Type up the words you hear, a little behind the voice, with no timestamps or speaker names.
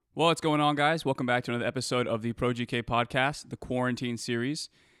What's going on, guys? Welcome back to another episode of the Pro GK podcast, the quarantine series.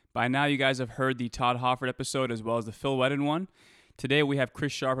 By now, you guys have heard the Todd Hofford episode as well as the Phil Whetten one. Today, we have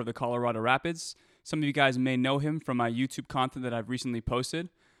Chris Sharp of the Colorado Rapids. Some of you guys may know him from my YouTube content that I've recently posted.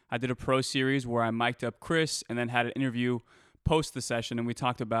 I did a pro series where I mic'd up Chris and then had an interview post the session, and we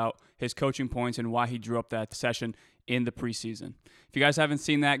talked about his coaching points and why he drew up that session in the preseason. If you guys haven't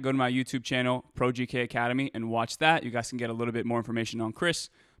seen that, go to my YouTube channel, Pro GK Academy, and watch that. You guys can get a little bit more information on Chris.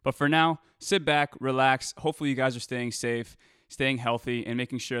 But for now, sit back, relax. Hopefully you guys are staying safe, staying healthy, and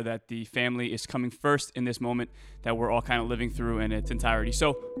making sure that the family is coming first in this moment that we're all kind of living through in its entirety.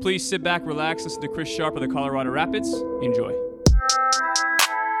 So please sit back, relax, listen to Chris Sharp of the Colorado Rapids. Enjoy.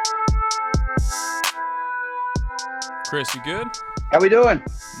 Chris, you good? How we doing?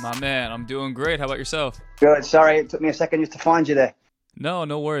 My man, I'm doing great. How about yourself? Good. Sorry, it took me a second just to find you there. No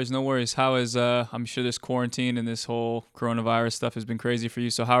worries. How is, I'm sure this quarantine and this whole coronavirus stuff has been crazy for you.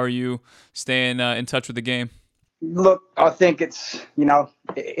 So how are you staying in touch with the game? Look, I think it's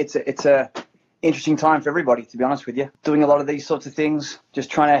a interesting time for everybody, to be honest with you. Doing a lot of these sorts of things, just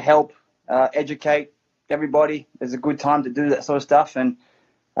trying to help educate everybody. It's a good time to do that sort of stuff. And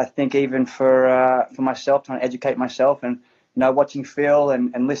I think even for myself, trying to educate myself and, watching Phil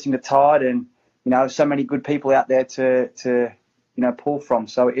and listening to Todd and, so many good people out there to pull from.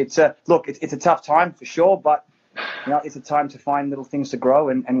 So it's a tough time for sure, but it's a time to find little things to grow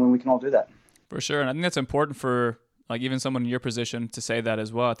and when we can all do that. For sure. And I think that's important for like even someone in your position to say that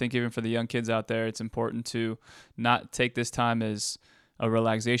as well. I think even for the young kids out there, it's important to not take this time as a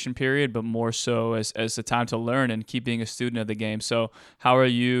relaxation period, but more so as a time to learn and keep being a student of the game. So how are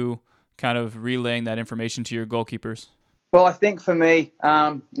you kind of relaying that information to your goalkeepers? Well, I think for me,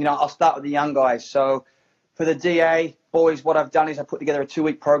 I'll start with the young guys. So for the DA boys, what I've done is I put together a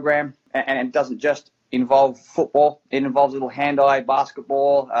 2-week program, and it doesn't just involve football. It involves a little hand-eye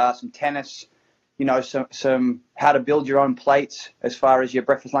basketball, some tennis, some how to build your own plates as far as your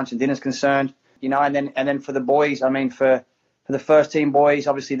breakfast, lunch, and dinner is concerned. And then for the boys, I mean, for the first team boys,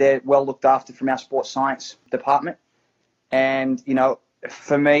 obviously they're well looked after from our sports science department. And,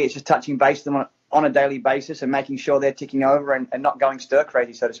 for me, it's just touching base with them on a daily basis and making sure they're ticking over and not going stir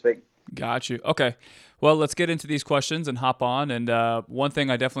crazy, so to speak. Got you. Okay. Well, let's get into these questions and hop on. And one thing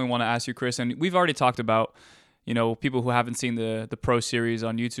I definitely want to ask you, Chris, and we've already talked about, people who haven't seen the Pro Series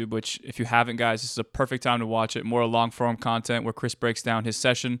on YouTube, which if you haven't, guys, this is a perfect time to watch it. More long-form content where Chris breaks down his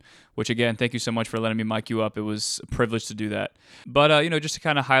session, which, again, thank you so much for letting me mic you up. It was a privilege to do that. But, just to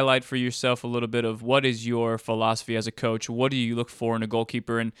kind of highlight for yourself a little bit of what is your philosophy as a coach? What do you look for in a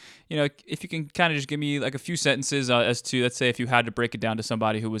goalkeeper? And, if you can kind of just give me like a few sentences as to, let's say, if you had to break it down to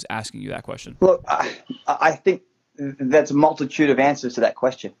somebody who was asking you that question. Look, I think there's a multitude of answers to that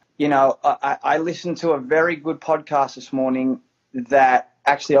question. I listened to a very good podcast this morning that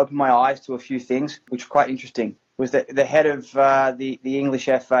actually opened my eyes to a few things, which were quite interesting. It was the head of the English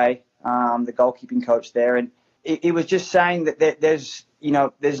FA, the goalkeeping coach there, and it was just saying that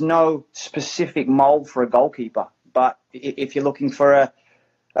there's no specific mold for a goalkeeper, but if you're looking for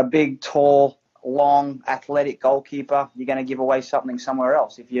a big, tall, long, athletic goalkeeper, you're going to give away something somewhere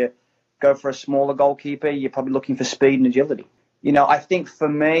else. If you go for a smaller goalkeeper, you're probably looking for speed and agility. I think for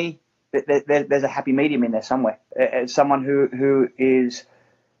me, there's a happy medium in there somewhere. As someone who is,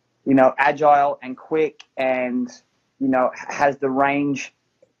 agile and quick and, has the range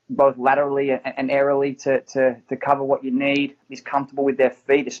both laterally and aerially to cover what you need, is comfortable with their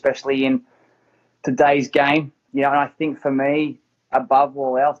feet, especially in today's game. And I think for me, above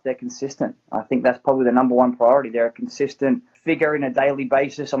all else, they're consistent. I think that's probably the number one priority. They're a consistent figure in a daily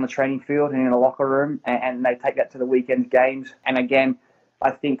basis on the training field and in a locker room, and they take that to the weekend games. And again, I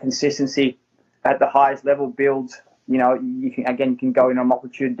think consistency at the highest level builds, you can go in a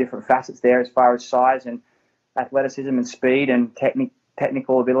multitude of different facets there as far as size and athleticism and speed and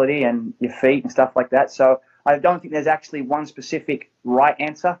technical ability and your feet and stuff like that. So I don't think there's actually one specific right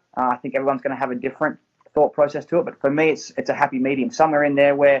answer. I think everyone's going to have a different thought process to it, but for me, it's a happy medium, somewhere in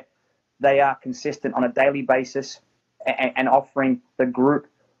there where they are consistent on a daily basis and offering the group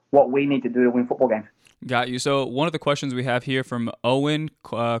what we need to do to win football games. Got you. So one of the questions we have here from Owen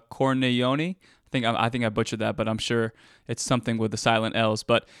Corneoni, I think I butchered that, but I'm sure it's something with the silent L's.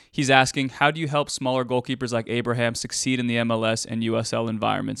 But he's asking, how do you help smaller goalkeepers like Abraham succeed in the MLS and USL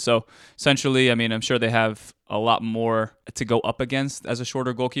environment? So essentially, I'm sure they have a lot more to go up against as a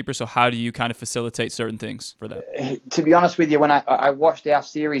shorter goalkeeper. So how do you kind of facilitate certain things for that? To be honest with you, when I watched our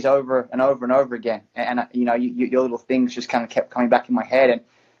series over and over and over again, and your little things just kind of kept coming back in my head. And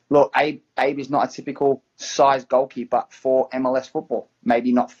look, Abe is not a typical size goalkeeper for MLS football.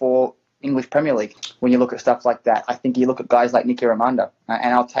 Maybe not for English Premier League when you look at stuff like that. I think you look at guys like Nicky Raimondo,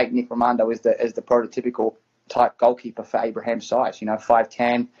 and I'll take Nick Raimondo as the prototypical type goalkeeper for Abraham's size.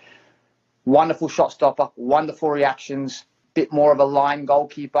 5'10", wonderful shot stopper, wonderful reactions, bit more of a line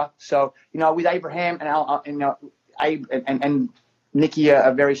goalkeeper. So, with Abraham and Nicky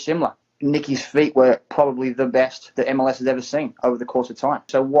are very similar. Nicky's feet were probably the best that MLS has ever seen over the course of time.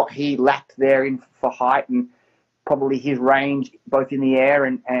 So what he lacked there for height and probably his range, both in the air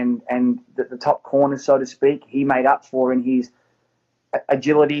and the top corners, so to speak, he made up for in his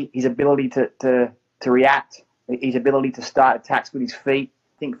agility, his ability to react, his ability to start attacks with his feet.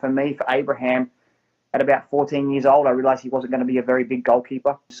 I think for me, for Abraham, at about 14 years old, I realized he wasn't going to be a very big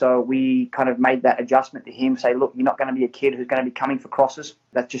goalkeeper. So we kind of made that adjustment to him, say, look, you're not going to be a kid who's going to be coming for crosses.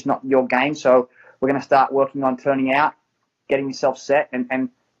 That's just not your game. So we're going to start working on turning out, getting yourself set and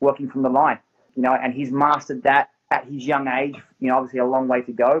working from the line. And he's mastered that at his young age. Obviously a long way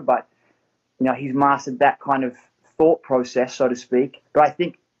to go, but, he's mastered that kind of thought process, so to speak. But I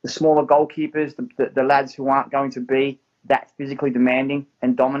think the smaller goalkeepers, the lads who aren't going to be that physically demanding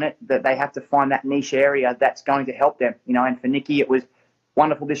and dominant, that they have to find that niche area that's going to help them. And for Nicky, it was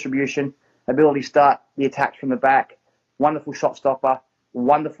wonderful distribution, ability to start the attacks from the back, wonderful shot stopper,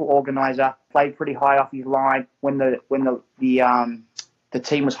 wonderful organizer, played pretty high off his line when the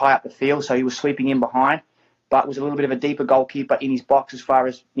team was high up the field, so he was sweeping in behind, but was a little bit of a deeper goalkeeper in his box as far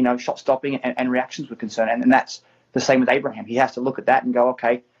as, shot stopping and reactions were concerned. And that's the same with Abraham. He has to look at that and go,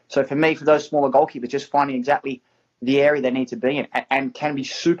 okay. So for me, for those smaller goalkeepers, just finding exactly the area they need to be in and can be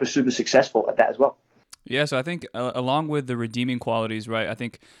super, super successful at that as well. Yeah, so I think along with the redeeming qualities, right, I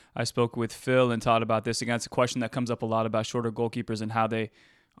think I spoke with Phil and Todd about this. Again, it's a question that comes up a lot about shorter goalkeepers and how they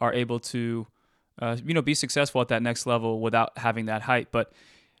are able to, be successful at that next level without having that height. But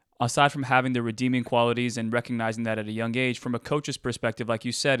aside from having the redeeming qualities and recognizing that at a young age, from a coach's perspective, like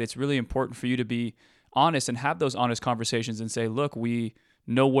you said, it's really important for you to be honest and have those honest conversations and say, look, we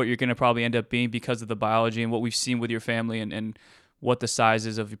know what you're going to probably end up being because of the biology and what we've seen with your family and what the size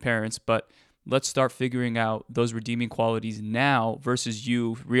is of your parents. But let's start figuring out those redeeming qualities now versus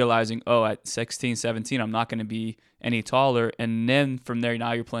you realizing, at 16, 17, I'm not going to be any taller. And then from there,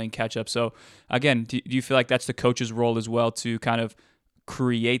 now you're playing catch up. So again, do you feel like that's the coach's role as well to kind of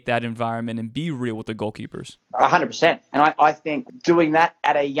create that environment and be real with the goalkeepers? 100%. And I think doing that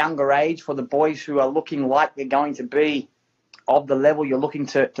at a younger age for the boys who are looking like they're going to be of the level you're looking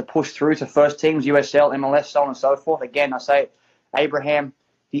to push through to first teams, USL, MLS, so on and so forth. Again, I say Abraham,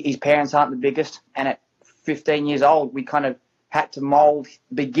 his parents aren't the biggest. And at 15 years old, we kind of had to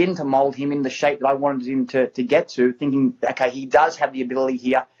begin to mold him in the shape that I wanted him to get to, thinking, okay, he does have the ability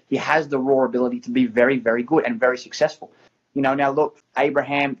here. He has the raw ability to be very, very good and very successful. Now look,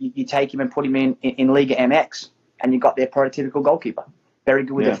 Abraham, you take him and put him in Liga MX, and you got their prototypical goalkeeper. Very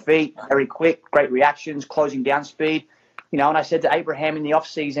good with the feet, very quick, great reactions, closing down speed. And I said to Abraham in the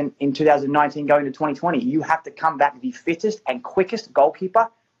off-season in 2019 going to 2020, you have to come back the fittest and quickest goalkeeper,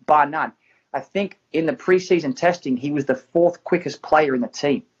 bar none. I think in the preseason testing, he was the fourth quickest player in the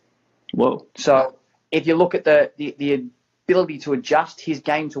team. Whoa. So if you look at the ability to adjust his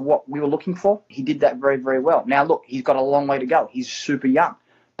game to what we were looking for, he did that very, very well. Now, look, he's got a long way to go. He's super young,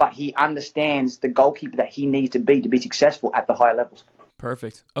 but he understands the goalkeeper that he needs to be successful at the higher levels.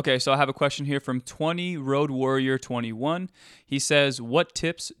 Perfect. Okay, so I have a question here from 20 Road Warrior 21. He says, what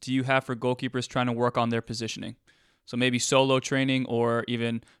tips do you have for goalkeepers trying to work on their positioning? So maybe solo training or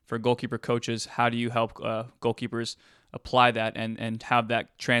even for goalkeeper coaches, how do you help goalkeepers apply that and have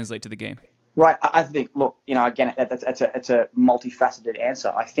that translate to the game? Right. I think, look, again, it's a multifaceted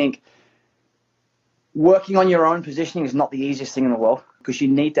answer. I think working on your own positioning is not the easiest thing in the world because you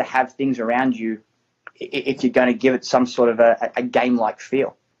need to have things around you if you're going to give it some sort of a game-like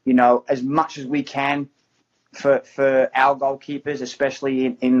feel. As much as we can for our goalkeepers, especially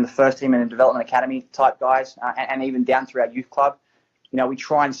in the first team and the development academy type guys, and even down through our youth club, we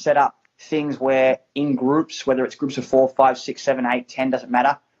try and set up things where in groups, whether it's groups of 4, 5, 6, 7, 8, 10, doesn't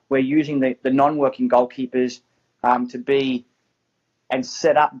matter, we're using the non-working goalkeepers to be and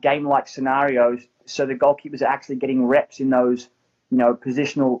set up game-like scenarios so the goalkeepers are actually getting reps in those,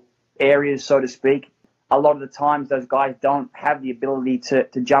 positional areas, so to speak. A lot of the times those guys don't have the ability to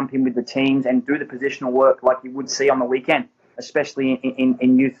jump in with the teams and do the positional work like you would see on the weekend, especially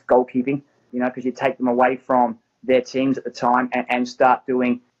in youth goalkeeping, because you take them away from their teams at the time and start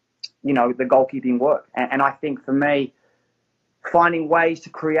doing, the goalkeeping work. And I think for me, finding ways to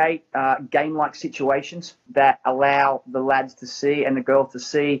create game-like situations that allow the lads to see and the girls to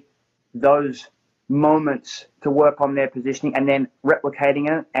see those moments to work on their positioning and then replicating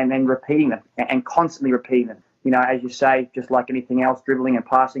it and then repeating them and constantly repeating them. As you say, just like anything else, dribbling and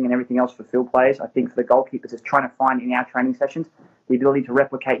passing and everything else for field players, I think for the goalkeepers, it's trying to find in our training sessions the ability to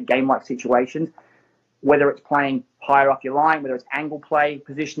replicate game-like situations, whether it's playing higher up your line, whether it's angle play,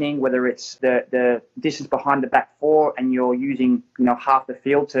 positioning, whether it's the distance behind the back four and you're using, half the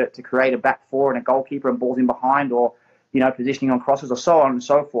field to create a back four and a goalkeeper and balls in behind, or, positioning on crosses or so on and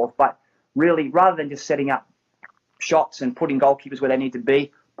so forth. But really, rather than just setting up shots and putting goalkeepers where they need to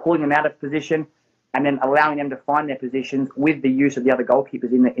be, pulling them out of position, and then allowing them to find their positions with the use of the other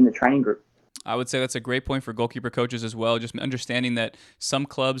goalkeepers in the training group. I would say that's a great point for goalkeeper coaches as well. Just understanding that some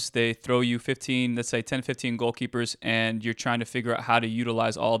clubs, they throw you 15, let's say 10, 15 goalkeepers, and you're trying to figure out how to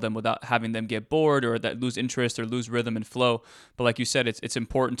utilize all of them without having them get bored or that lose interest or lose rhythm and flow. But like you said, it's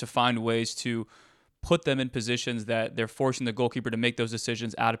important to find ways to put them in positions that they're forcing the goalkeeper to make those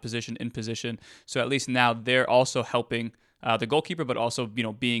decisions out of position, in position. So at least now they're also helping the goalkeeper, but also,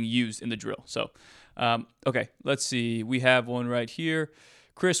 being used in the drill. So, okay, let's see. We have one right here.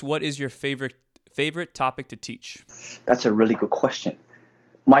 Chris, what is your favorite topic to teach? That's a really good question.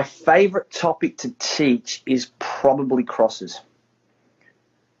 My favorite topic to teach is probably crosses.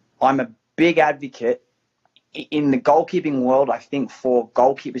 I'm a big advocate. In the goalkeeping world, I think for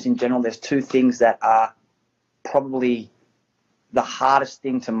goalkeepers in general, there's two things that are probably the hardest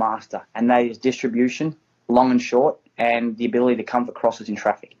thing to master, and that is distribution, long and short, and the ability to come for crosses in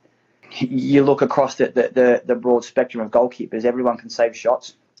traffic. You look across the broad spectrum of goalkeepers, everyone can save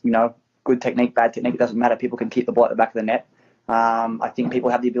shots. Good technique, bad technique, it doesn't matter. People can keep the ball at the back of the net. I think people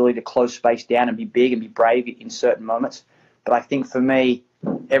have the ability to close space down and be big and be brave in certain moments. But I think for me,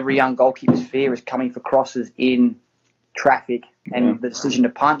 every young goalkeeper's fear is coming for crosses in traffic, and the decision to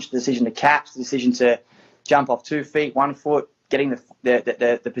punch, the decision to catch, the decision to jump off 2 feet, 1 foot, getting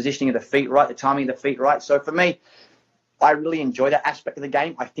the positioning of the feet right, the timing of the feet right. So for me, I really enjoy that aspect of the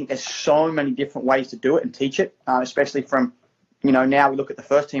game. I think there's so many different ways to do it and teach it, especially from, now we look at the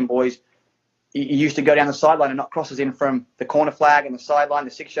first team boys. You used to go down the sideline and knock crosses in from the corner flag and the sideline,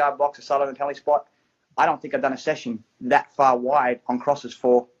 the 6-yard box, the sideline, the penalty spot. I don't think I've done a session that far wide on crosses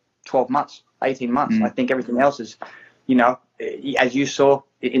for 12 months, 18 months. I think everything else is, as you saw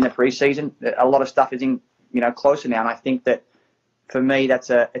in the preseason, a lot of stuff is in, closer now. And I think that for me, it's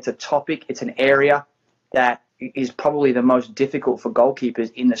a topic, it's an area that is probably the most difficult for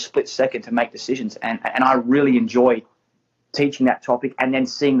goalkeepers in the split second to make decisions. And I really enjoy teaching that topic and then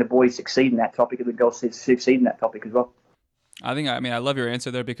seeing the boys succeed in that topic and the girls succeed in that topic as well. I love your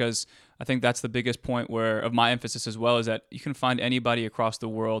answer there, because I think that's the biggest point of my emphasis as well, is that you can find anybody across the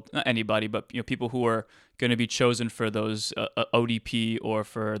world, not anybody, but people who are going to be chosen for those ODP or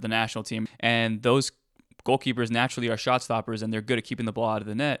for the national team. And those goalkeepers naturally are shot stoppers and they're good at keeping the ball out of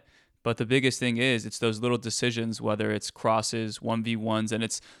the net. But the biggest thing is it's those little decisions, whether it's crosses, 1v1s, and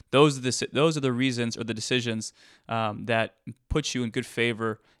it's those are the reasons or the decisions that put you in good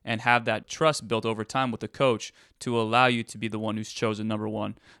favor and have that trust built over time with the coach to allow you to be the one who's chosen number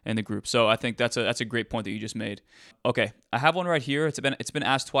one in the group. So I think that's a great point that you just made. Okay, I have one right here. It's been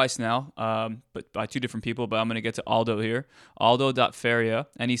asked twice now, but by two different people. But I'm going to get to Aldo here, Aldo.Feria,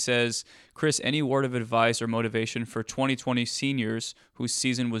 and he says, Chris, any word of advice or motivation for 2020 seniors whose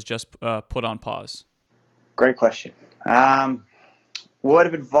season was just put on pause? Great question. Word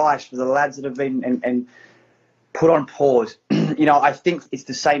of advice for the lads that have been and put on pause. I think it's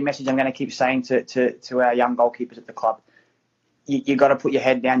the same message I'm going to keep saying to our young goalkeepers at the club. You got to put your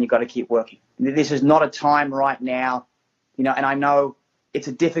head down. You got to keep working. This is not a time right now, and I know it's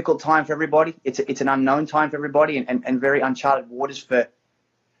a difficult time for everybody. It's an unknown time for everybody and very uncharted waters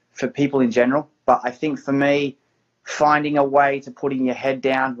for people in general. But I think for me, finding a way to putting your head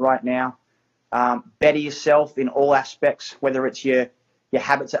down right now, better yourself in all aspects, whether it's your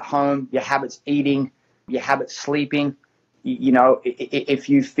habits at home, your habits eating, your habits sleeping. If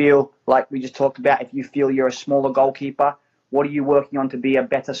you feel like we just talked about, if you feel you're a smaller goalkeeper, what are you working on to be a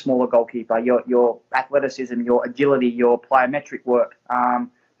better, smaller goalkeeper? Your athleticism, your agility, your plyometric work,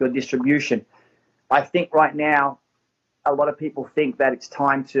 your distribution. I think right now, a lot of people think that it's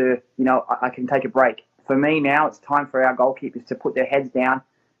time to, I can take a break. For me now, it's time for our goalkeepers to put their heads down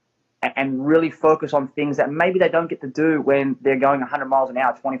and really focus on things that maybe they don't get to do when they're going 100 miles an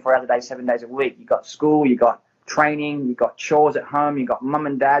hour, 24 hours a day, 7 days a week. You got school, you got training, you got chores at home, you got mum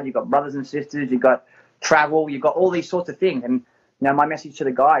and dad, you got brothers and sisters, you got travel, you got all these sorts of things. And my message to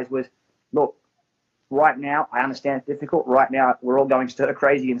the guys was, look, right now, I understand it's difficult. Right now, we're all going stir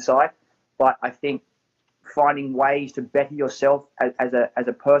crazy inside. But I think finding ways to better yourself as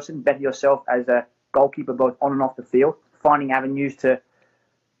a person, better yourself as a goalkeeper, both on and off the field, finding avenues to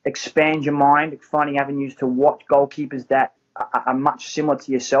expand your mind, finding avenues to watch goalkeepers that are much similar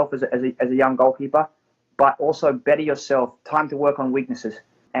to yourself as a young goalkeeper, but also better yourself, time to work on weaknesses.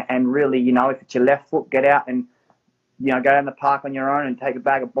 And really, if it's your left foot, get out and, go down the park on your own and take a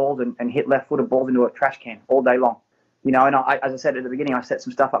bag of balls and hit left-footed balls into a trash can all day long. And as I said at the beginning, I set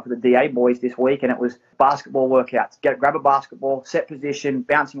some stuff up for the DA boys this week, and it was basketball workouts. Grab a basketball, set position,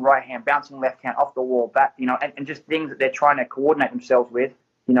 bouncing right hand, bouncing left hand, off the wall, back, and just things that they're trying to coordinate themselves with,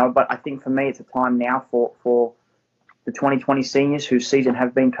 But I think for me, it's a time now for the 2020 seniors whose season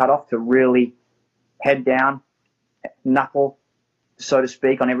have been cut off to really head down, knuckle, so to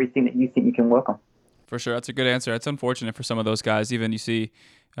speak, on everything that you think you can work on. For sure. That's a good answer. It's unfortunate for some of those guys. Even you see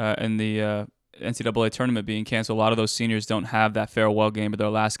in the NCAA tournament being canceled, a lot of those seniors don't have that farewell game or their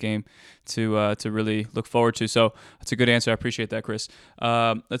last game to really look forward to. So that's a good answer. I appreciate that, Chris.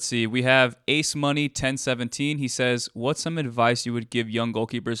 Let's see. We have Ace Money 1017. He says, what's some advice you would give young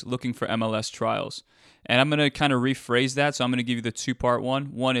goalkeepers looking for MLS trials? And I'm going to kind of rephrase that. So I'm going to give you the two-part one.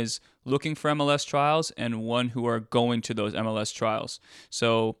 One is looking for MLS trials and one who are going to those MLS trials.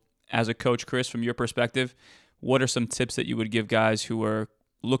 So as a coach, Chris, from your perspective, what are some tips that you would give guys who are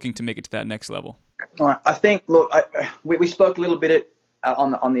looking to make it to that next level? All right. I think, look, we spoke a little bit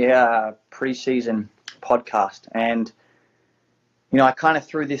on the preseason podcast, and I kind of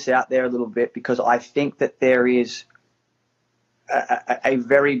threw this out there a little bit because I think that there is a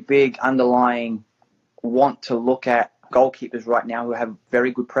very big underlying want to look at goalkeepers right now who have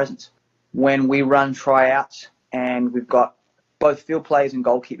very good presence. When we run tryouts and we've got both field players and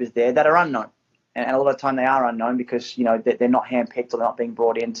goalkeepers there that are unknown. And a lot of the time they are unknown because, they're not handpicked or they're not being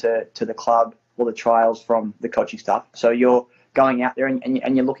brought into the club or the trials from the coaching staff. So you're going out there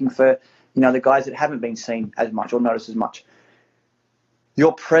and you're looking for, the guys that haven't been seen as much or noticed as much.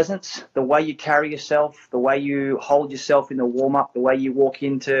 Your presence, the way you carry yourself, the way you hold yourself in the warm-up, the way you walk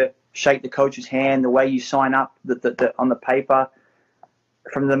in to shake the coach's hand, the way you sign up on the paper,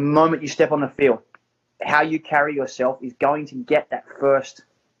 from the moment you step on the field, how you carry yourself is going to get that first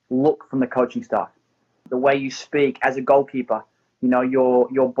look from the coaching staff. The way you speak as a goalkeeper,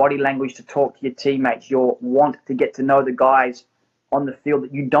 your body language to talk to your teammates, your want to get to know the guys on the field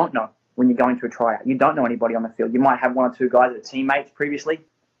that you don't know when you're going to a tryout. You don't know anybody on the field. You might have one or two guys that are teammates previously,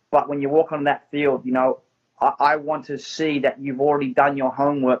 but when you walk on that field, I want to see that you've already done your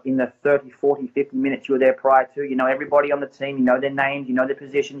homework in the 30, 40, 50 minutes you were there prior to. You know everybody on the team, you know their names, you know their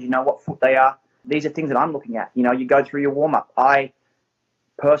positions, you know what foot they are. These are things that I'm looking at. You go through your warm-up.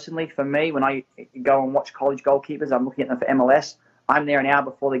 Personally, for me, when I go and watch college goalkeepers, I'm looking at them for MLS. I'm there an hour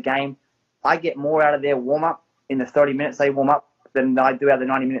before the game. I get more out of their warm-up in the 30 minutes they warm up than I do out of the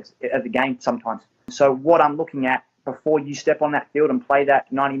 90 minutes of the game sometimes. So what I'm looking at before you step on that field and play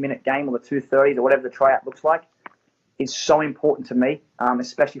that 90-minute game or the 230s or whatever the tryout looks like is so important to me,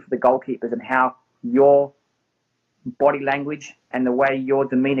 especially for the goalkeepers and how your body language and the way your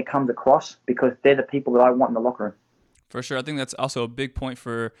demeanor comes across, because they're the people that I want in the locker room. For sure. I think that's also a big point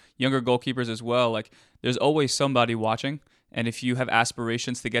for younger goalkeepers as well. Like, there's always somebody watching. And if you have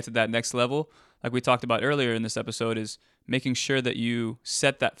aspirations to get to that next level, like we talked about earlier in this episode, is making sure that you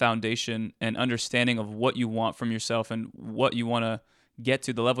set that foundation and understanding of what you want from yourself and what you want to get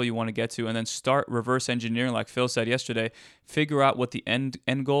to, the level you want to get to, and then start reverse engineering, like Phil said yesterday. Figure out what the end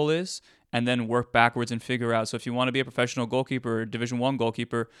goal is, and then work backwards and figure out. So if you want to be a professional goalkeeper or Division I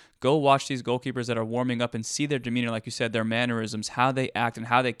goalkeeper, go watch these goalkeepers that are warming up and see their demeanor, like you said, their mannerisms, how they act and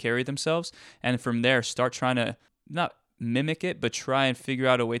how they carry themselves. And from there, start trying to not mimic it, but try and figure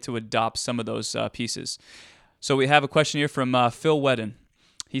out a way to adopt some of those pieces. So we have a question here from Phil Wedden.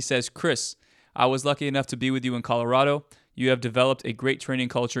 He says, Chris, I was lucky enough to be with you in Colorado. You have developed a great training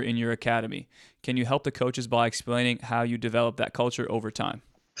culture in your academy. Can you help the coaches by explaining how you develop that culture over time?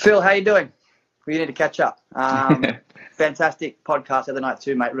 Phil, how you doing? We need to catch up. Fantastic podcast the other night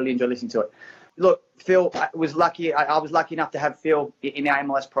too, mate. Really enjoyed listening to it. Look, Phil, I was lucky enough to have Phil in our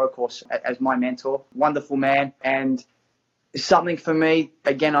MLS Pro course as my mentor. Wonderful man. And something for me,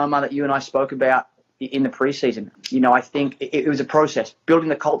 again, Omar, that you and I spoke about in the preseason. I think it was a process. Building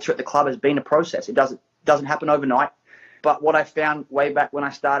the culture at the club has been a process. It doesn't happen overnight. But what I found way back when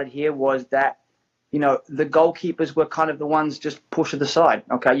I started here was that, the goalkeepers were kind of the ones just pushed to the side.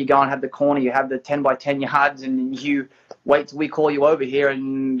 Okay, you go and have the corner, you have the 10 by 10 yards, and you wait till we call you over here,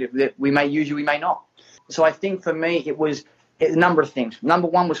 and we may use you, we may not. So I think for me, it was a number of things. Number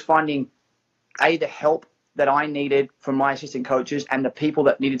one was finding, the help that I needed from my assistant coaches and the people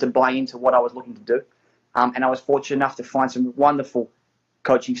that needed to buy into what I was looking to do. And I was fortunate enough to find some wonderful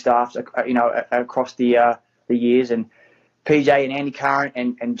coaching staffs, across the years, and PJ and Andy Curran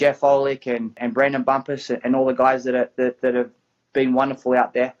and Jeff Olick and Brandon Bumpus and all the guys that have been wonderful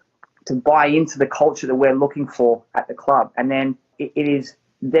out there to buy into the culture that we're looking for at the club. And then it is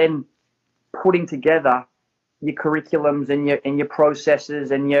then putting together your curriculums and your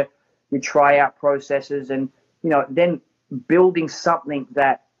processes and your tryout processes, and then building something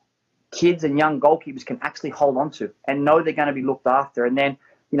that kids and young goalkeepers can actually hold on to and know they're going to be looked after. And then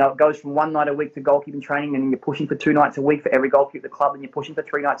it goes from one night a week to goalkeeping training, and you're pushing for 2 nights a week for every goalkeeper at the club, and you're pushing for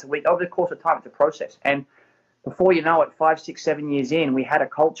 3 nights a week. Over the course of time, it's a process. And before you know it, 5, 6, 7 years in, we had a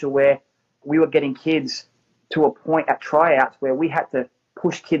culture where we were getting kids to a point at tryouts where we had to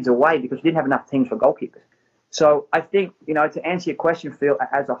push kids away because we didn't have enough teams for goalkeepers. So I think, to answer your question, Phil,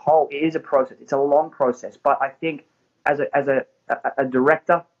 as a whole, it is a process. It's a long process. But I think as a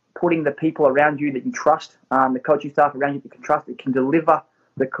director, putting the people around you that you trust, the coaching staff around you that you can trust, that can deliver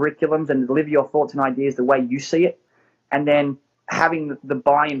the curriculums and deliver your thoughts and ideas the way you see it, and then having the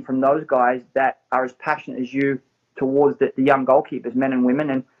buy-in from those guys that are as passionate as you towards the young goalkeepers, men and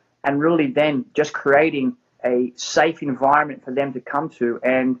women, and really then just creating a safe environment for them to come to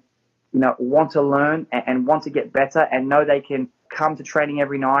and want to learn and want to get better and know they can come to training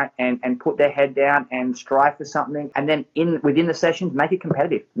every night and put their head down and strive for something. And then within the sessions, make it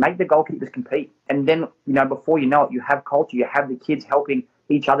competitive. Make the goalkeepers compete. And then, before you know it, you have culture. You have the kids helping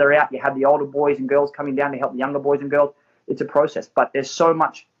each other out. You have the older boys and girls coming down to help the younger boys and girls. It's a process. But there's so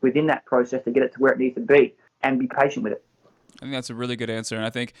much within that process to get it to where it needs to be, and be patient with it. I think that's a really good answer. And I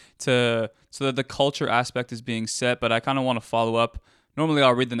think so that the culture aspect is being set, but I kind of want to follow up. Normally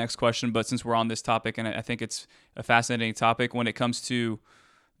I'll read the next question, but since we're on this topic, and I think it's a fascinating topic when it comes to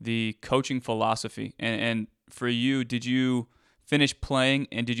the coaching philosophy. And for you, did you finish playing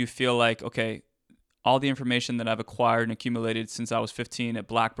and did you feel like, okay, all the information that I've acquired and accumulated since I was 15 at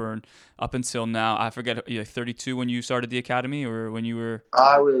Blackburn up until now, I forget, you're 32 when you started the academy, or when you were?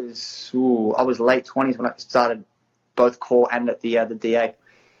 I was late 20s when I started both core and at the DA.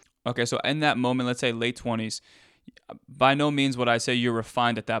 Okay, so in that moment, let's say late 20s, by no means would I say you're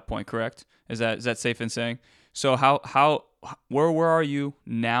refined at that point, correct? Is that safe in saying? So where are you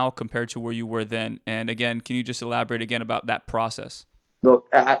now compared to where you were then? And again, can you just elaborate again about that process? Look,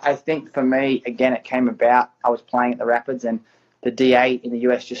 I think for me, again, it came about, I was playing at the Rapids and the DA in the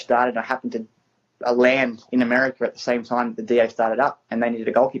US just started. I happened to land in America at the same time the DA started up, and they needed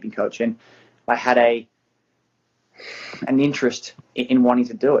a goalkeeping coach. And I had an interest in wanting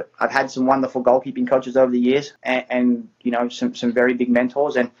to do it. I've had some wonderful goalkeeping coaches over the years and some very big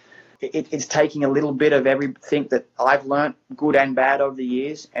mentors. And it's taking a little bit of everything that I've learned, good and bad, over the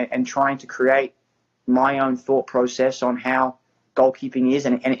years, and trying to create my own thought process on how goalkeeping is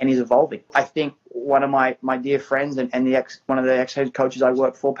and is evolving. I think one of my dear friends and one of the ex-head coaches I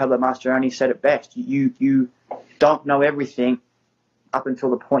work for, Pablo Mastroianni, said it best. You don't know everything up until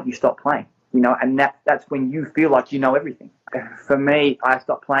the point you stop playing, and that's when you feel like you know everything. For me, I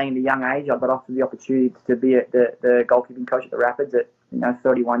stopped playing at a young age. I got offered the opportunity to be the goalkeeping coach at the Rapids at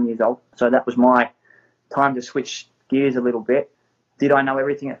 31 years old. So that was my time to switch gears a little bit. Did I know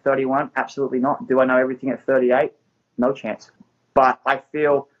everything at 31? Absolutely not. Do I know everything at 38? No chance. But I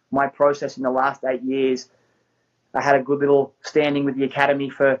feel my process in the last 8 years, I had a good little standing with the academy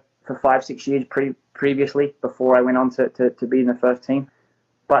for 5, 6 years previously before I went on to be in the first team.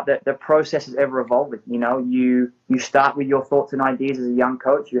 But the process is ever evolving. You start with your thoughts and ideas as a young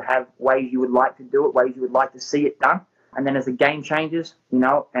coach. You have ways you would like to do it, ways you would like to see it done. And then as the game changes,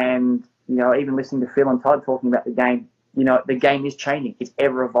 and even listening to Phil and Todd talking about the game, the game is changing. It's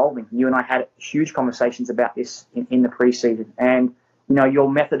ever evolving. You and I had huge conversations about this in the preseason. And, your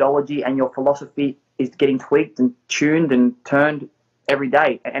methodology and your philosophy is getting tweaked and tuned and turned every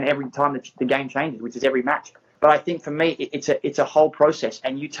day and every time that the game changes, which is every match. But I think for me, it's a whole process,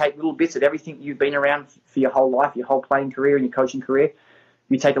 and you take little bits of everything you've been around for your whole life, your whole playing career and your coaching career.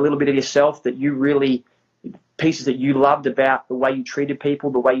 You take a little bit of yourself that you really, pieces that you loved about the way you treated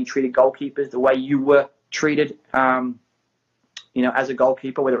people, the way you treated goalkeepers, the way you were treated, as a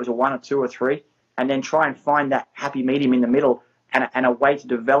goalkeeper, whether it was a 1 or 2 or 3, and then try and find that happy medium in the middle and a way to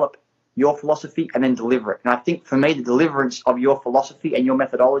develop your philosophy and then deliver it. And I think for me, the deliverance of your philosophy and your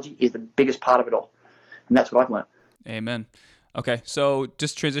methodology is the biggest part of it all. And that's what I've learned. Amen. Okay, so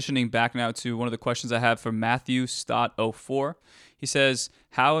just transitioning back now to one of the questions I have from Matthew Stott 04. He says,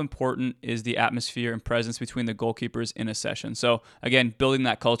 how important is the atmosphere and presence between the goalkeepers in a session? So again, building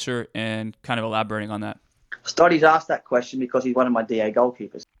that culture and kind of elaborating on that. Stoddy's asked that question because he's one of my DA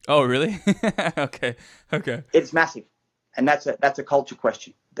goalkeepers. Oh, really? Okay. It's massive. And that's a culture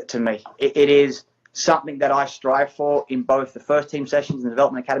question to me. It is something that I strive for in both the first team sessions and the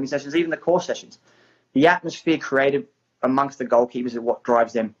development academy sessions, even the core sessions. The atmosphere created amongst the goalkeepers is what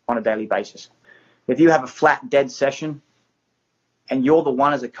drives them on a daily basis. If you have a flat, dead session and you're the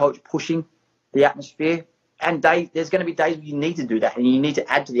one as a coach pushing the atmosphere, and there's going to be days where you need to do that and you need to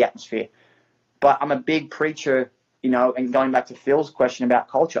add to the atmosphere. But I'm a big preacher, and going back to Phil's question about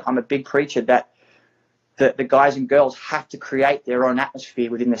culture, I'm a big preacher that the guys and girls have to create their own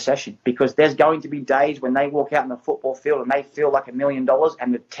atmosphere within the session, because there's going to be days when they walk out in the football field and they feel like $1 million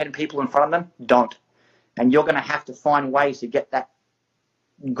and the 10 people in front of them don't. And you're going to have to find ways to get that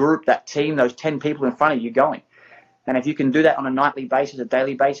group, that team, those 10 people in front of you going. And if you can do that on a nightly basis, a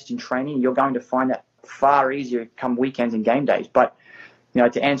daily basis in training, you're going to find that far easier come weekends and game days. But,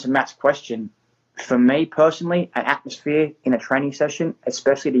 to answer Matt's question, for me personally, an atmosphere in a training session,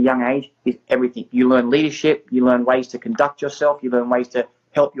 especially at a young age, is everything. You learn leadership, you learn ways to conduct yourself, you learn ways to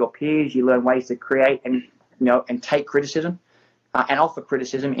help your peers, you learn ways to create and take criticism and offer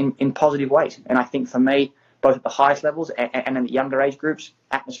criticism in positive ways. And I think for me, both at the highest levels and in the younger age groups,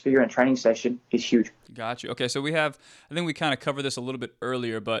 atmosphere in a training session is huge. Got you. Okay, so I think we kind of covered this a little bit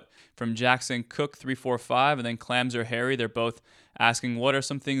earlier, but from Jackson Cook 345 and then Clamser Harry, they're both asking what are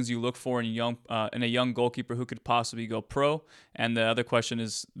some things you look for in a young goalkeeper who could possibly go pro. And the other question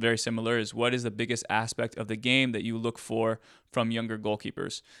is very similar: is what is the biggest aspect of the game that you look for from younger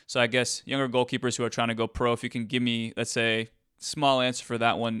goalkeepers? So I guess younger goalkeepers who are trying to go pro, if you can give me, let's say, small answer for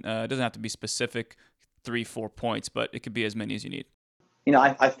that one. It doesn't have to be specific. 3-4 points, but it could be as many as you need.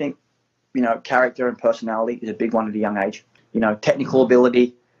 I think, character and personality is a big one at a young age. Technical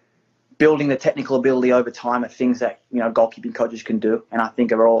ability, building the technical ability over time are things that, goalkeeping coaches can do. And I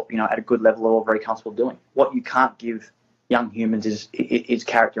think are all, at a good level, are all very comfortable doing. What you can't give young humans is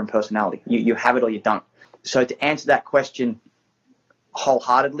character and personality. You have it or you don't. So to answer that question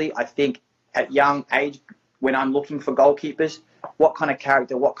wholeheartedly, I think at young age, when I'm looking for goalkeepers, what kind of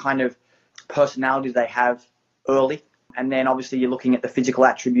character, what kind of personalities they have early, and then obviously you're looking at the physical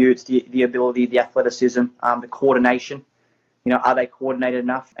attributes, the ability, the athleticism, the coordination. Are they coordinated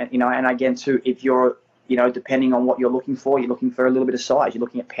enough? And and again too, if you're depending on what you're looking for a little bit of size. You're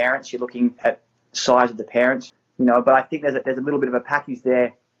looking at parents, you're looking at size of the parents. But I think there's a little bit of a package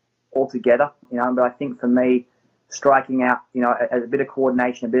there altogether. But I think for me, striking out, a bit of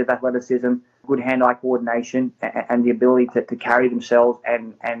coordination, a bit of athleticism, good hand-eye coordination, and the ability to carry themselves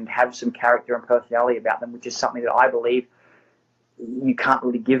and have some character and personality about them, which is something that I believe you can't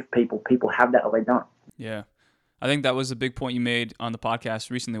really give people. People have that or they don't. Yeah. I think that was a big point you made on the podcast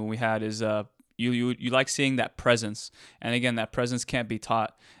recently when we had is you like seeing that presence. And again, that presence can't be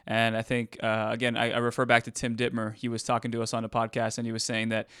taught. And I think, again, I refer back to Tim Dittmer. He was talking to us on the podcast and he was saying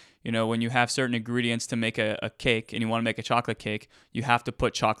that, when you have certain ingredients to make a cake and you want to make a chocolate cake, you have to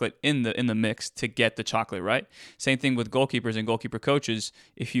put chocolate in the mix to get the chocolate, right? Same thing with goalkeepers and goalkeeper coaches.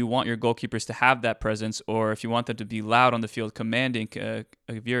 If you want your goalkeepers to have that presence, or if you want them to be loud on the field, commanding, a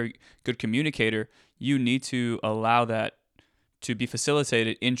very good communicator, you need to allow that to be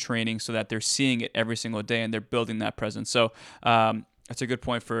facilitated in training so that they're seeing it every single day and they're building that presence. So that's a good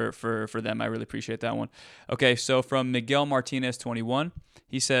point for them. I really appreciate that one. Okay, so from Miguel Martinez 21,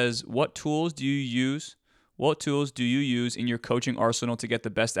 he says, what tools do you use in your coaching arsenal to get the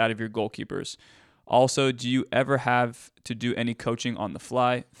best out of your goalkeepers? Also, do you ever have to do any coaching on the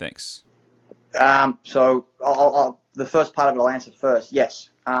fly? Thanks. So the first part of it I'll answer first. Yes.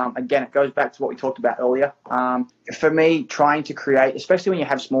 Again, it goes back to what we talked about earlier. For me, trying to create, especially when you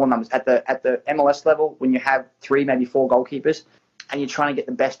have small numbers at the MLS level, when you have 3, maybe 4 goalkeepers, and you're trying to get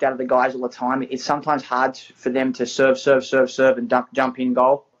the best out of the guys all the time, it's sometimes hard for them to serve, and jump in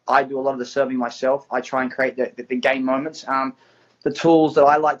goal. I do a lot of the serving myself. I try and create the game moments. The tools that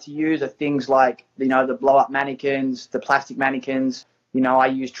I like to use are things like, the blow-up mannequins, the plastic mannequins. I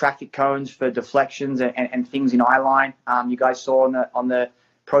use traffic cones for deflections and things in eye-line. You guys saw on the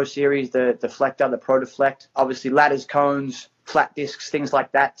Pro Series, the deflector, the Pro Deflect. Obviously, ladders, cones, flat discs, things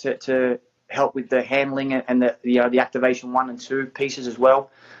like that to help with the handling and the activation 1 and 2 pieces as well.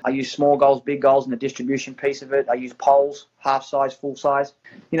 I use small goals, big goals, and the distribution piece of it. I use poles, half size, full size.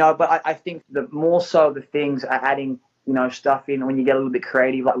 But I think the more so the things are adding stuff in when you get a little bit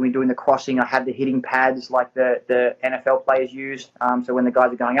creative, like when we're doing the crossing. I have the hitting pads like the NFL players use. So when the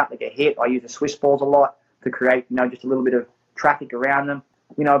guys are going up, they get hit. I use the Swiss balls a lot to create, just a little bit of traffic around them.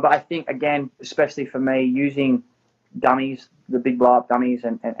 But I think, again, especially for me, using dummies, the big blow-up dummies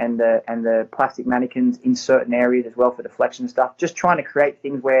and the plastic mannequins in certain areas as well for deflection stuff, just trying to create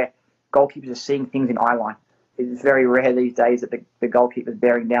things where goalkeepers are seeing things in eye line. It's very rare these days that the goalkeeper's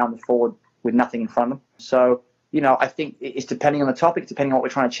bearing down the forward with nothing in front of them. So, I think it's depending on the topic, depending on what we're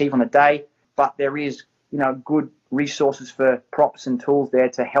trying to achieve on the day, but there is, good resources for props and tools there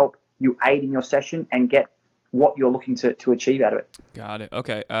to help you aid in your session and get what you're looking to achieve out of it. Got it.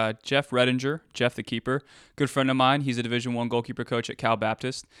 Okay. Jeff Redinger, Jeff the keeper, good friend of mine. He's a Division I goalkeeper coach at Cal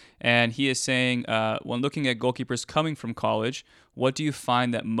Baptist, and he is saying, when looking at goalkeepers coming from college, what do you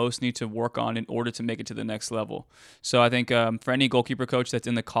find that most need to work on in order to make it to the next level? So I think for any goalkeeper coach that's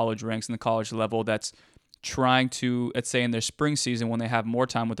in the college ranks, in the college level, that's trying to, let's say in their spring season when they have more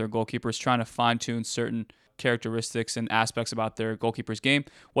time with their goalkeepers, trying to fine-tune certain characteristics and aspects about their goalkeeper's game,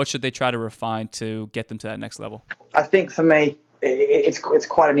 what should they try to refine to get them to that next level? I think for me, it's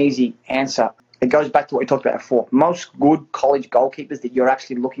quite an easy answer. It goes back to what we talked about before. Most good college goalkeepers that you're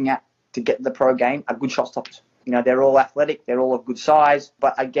actually looking at to get the pro game are good shot stoppers. You know, they're all athletic, they're all of good size,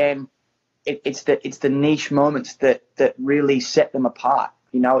 but again, it's the niche moments that really set them apart.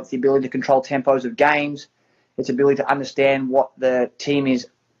 You know, it's the ability to control tempos of games, it's the ability to understand what the team is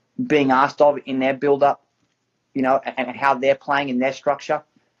being asked of in their build-up, you know, and how they're playing in their structure.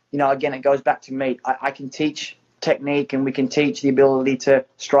 You know, again, it goes back to me. I can teach technique and we can teach the ability to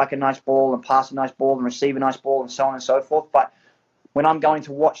strike a nice ball and pass a nice ball and receive a nice ball and so on and so forth. But when I'm going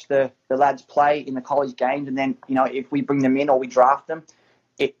to watch the lads play in the college games, and then, you know, if we bring them in or we draft them,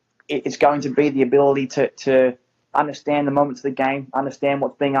 it's going to be the ability to understand the moments of the game, understand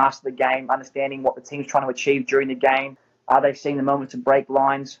what's being asked of the game, understanding what the team's trying to achieve during the game. Are they seeing the moments to break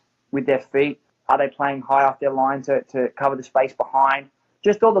lines with their feet? Are they playing high off their line to cover the space behind?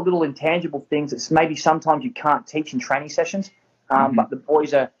 Just all the little intangible things that maybe sometimes you can't teach in training sessions, but the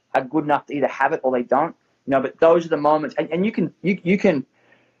boys are good enough to either have it or they don't. You know, but those are the moments, and you can.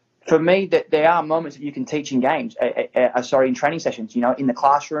 For me, that there are moments that you can teach in games. In training sessions. You know, in the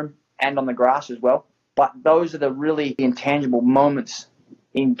classroom and on the grass as well. But those are the really intangible moments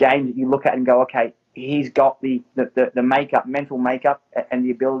in games that you look at and go, okay, he's got the makeup, mental makeup, and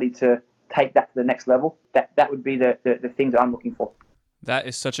the ability to take that to the next level. That would be the things that I'm looking for. That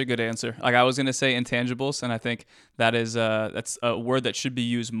is such a good answer. Like I was going to say intangibles, and I think that is that's a word that should be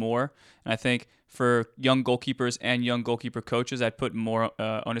used more. And I think for young goalkeepers and young goalkeeper coaches, I'd put more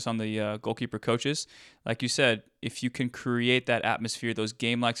onus on the goalkeeper coaches. Like you said, if you can create that atmosphere, those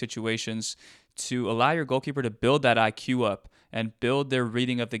game-like situations to allow your goalkeeper to build that IQ up and build their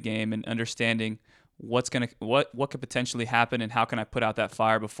reading of the game and understanding what could potentially happen and how can I put out that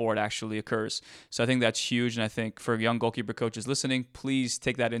fire before it actually occurs. So I think that's huge, and I think for young goalkeeper coaches listening, please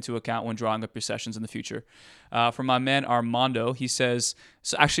take that into account when drawing up your sessions in the future. For my man Armando, he says,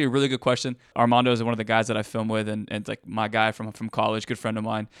 so actually a really good question. Armando is one of the guys that I film with, and like my guy from college, good friend of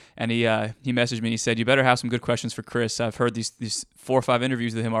mine, and he messaged me and he said, you better have some good questions for Chris. I've heard these 4 or 5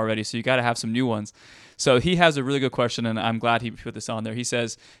 interviews with him already, so you got to have some new ones. So he has a really good question, and I'm glad he put this on there. He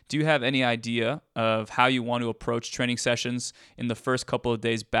says, do you have any idea of how you want to approach training sessions in the first couple of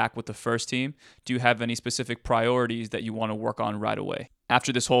days back with the first team? Do you have any specific priorities that you want to work on right away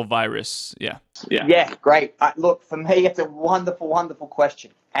after this whole virus? Yeah, great. Look, for me, it's a wonderful, wonderful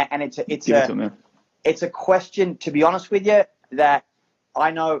question, and it's a question, to be honest with you, that I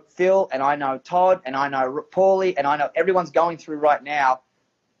know Phil and I know Todd and I know Paulie and I know everyone's going through right now,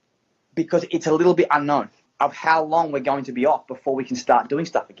 because it's a little bit unknown of how long we're going to be off before we can start doing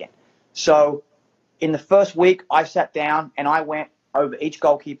stuff again. So in the first week, I sat down and I went over each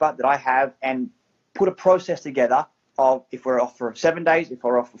goalkeeper that I have and put a process together of if we're off for 7 days, if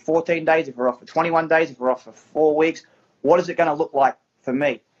we're off for 14 days, if we're off for 21 days, if we're off for 4 weeks, what is it going to look like for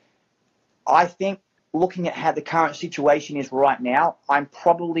me? I think looking at how the current situation is right now, I'm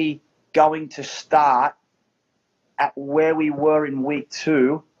probably going to start at where we were in week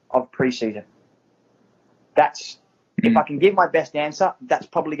 2 of preseason. That's, if I can give my best answer, that's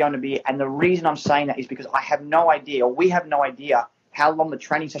probably going to be it. And the reason I'm saying that is because I have no idea, or we have no idea, how long the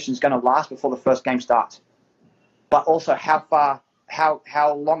training session is going to last before the first game starts. But also how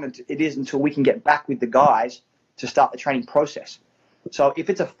long it is until we can get back with the guys to start the training process. So if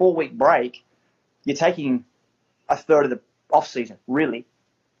it's a 4-week break, you're taking a third of the off season, really.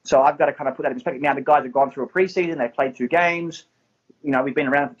 So I've got to kind of put that in perspective. Now the guys have gone through a preseason, they've played 2 games. You know, we've been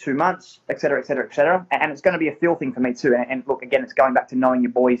around for 2 months, et cetera, et cetera, et cetera. And it's going to be a feel thing for me too. And look, again, it's going back to knowing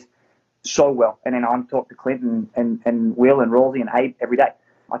your boys so well. And then I'm talking to Clint and Will and Rawlsey and Abe every day.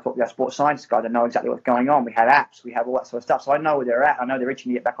 I talk to our sports science guys. I know exactly what's going on. We have apps. We have all that sort of stuff. So I know where they're at. I know they're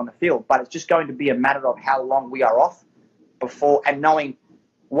itching to get back on the field. But it's just going to be a matter of how long we are off before, and knowing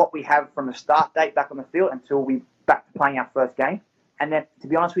what we have from the start date back on the field until we back to playing our first game. And then, to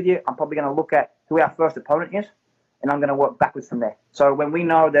be honest with you, I'm probably going to look at who our first opponent is, and I'm going to work backwards from there. So when we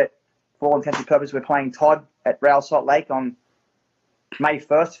know that, for all intents and purposes, we're playing Todd at Real Salt Lake on May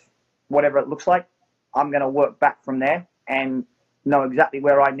 1st, whatever it looks like, I'm going to work back from there and know exactly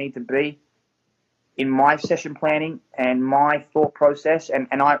where I need to be in my session planning and my thought process. And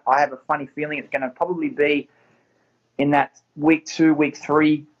I have a funny feeling it's going to probably be in that week 2, week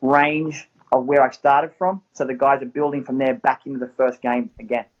 3 range of where I started from. So the guys are building from there back into the first game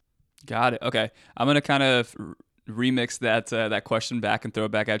again. Got it. Okay. I'm going to kind of remix that question back and throw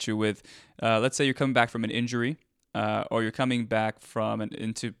it back at you with, let's say you're coming back from an injury, or you're coming back from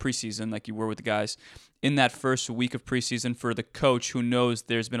into preseason like you were with the guys. In that first week of preseason, for the coach who knows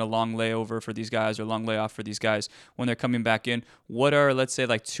there's been a long layover for these guys or long layoff for these guys, when they're coming back in, what are, let's say,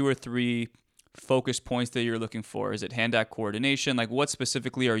 like 2 or 3 focus points that you're looking for? Is it hand-eye coordination? Like, what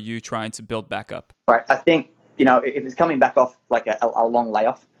specifically are you trying to build back up? Right. I think, if it's coming back off like a long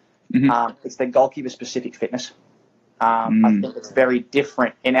layoff, it's the goalkeeper-specific fitness. I think it's very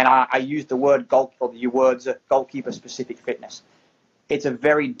different. And I use the word goalkeeper-specific fitness. It's a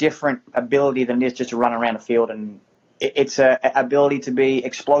very different ability than it is just to run around the field. And it's a ability to be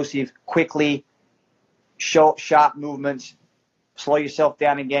explosive, quickly, short, sharp movements, slow yourself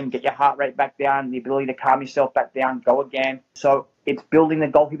down again, get your heart rate back down, the ability to calm yourself back down, go again. So it's building the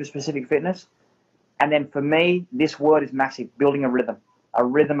goalkeeper-specific fitness. And then for me, this word is massive, building a rhythm.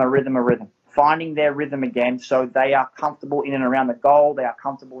 Finding their rhythm again so they are comfortable in and around the goal. They are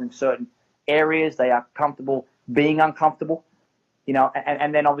comfortable in certain areas. They are comfortable being uncomfortable.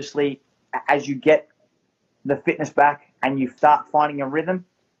 And then obviously as you get the fitness back and you start finding a rhythm,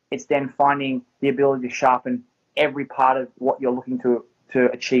 it's then finding the ability to sharpen every part of what you're looking to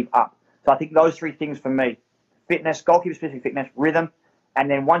achieve up. So I think those 3 things for me: fitness, goalkeeper-specific fitness, rhythm,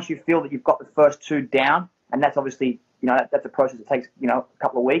 and then once you feel that you've got the first 2 down, and that's obviously, that's a process that takes, a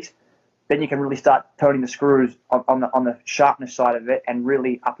couple of weeks, then you can really start turning the screws on the sharpness side of it and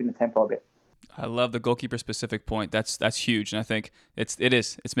really upping the tempo a bit. I love the goalkeeper-specific point. That's huge, and I think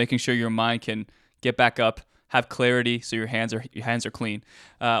it's making sure your mind can get back up, have clarity, so your hands are clean.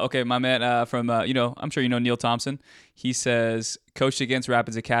 Okay, my man from I'm sure you know Neil Thompson. He says, coached against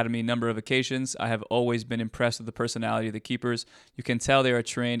Rapids Academy number of occasions. I have always been impressed with the personality of the keepers. You can tell they are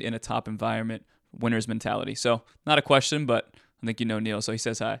trained in a top environment, winner's mentality. So not a question, but I think you know Neil, so he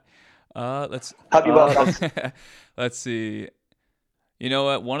says hi. Let's see. You know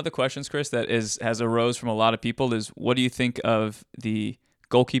what? One of the questions, Chris, that has arose from a lot of people is, what do you think of the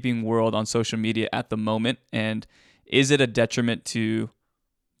goalkeeping world on social media at the moment, and is it a detriment to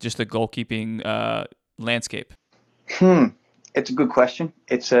just the goalkeeping landscape? It's a good question.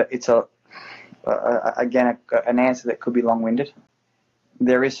 It's again an answer that could be long-winded.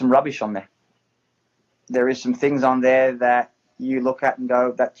 There is some rubbish on there. There is some things on there that you look at and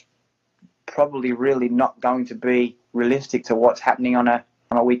go, that's probably really not going to be realistic to what's happening on a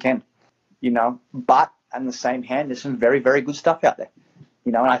weekend, but on the same hand, there's some very, very good stuff out there,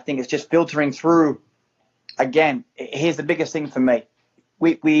 and I think it's just filtering through. Again, here's the biggest thing for me.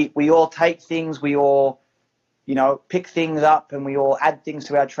 We all take things, we all, pick things up, and we all add things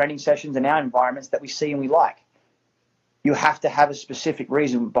to our training sessions and our environments that we see and we like. You have to have a specific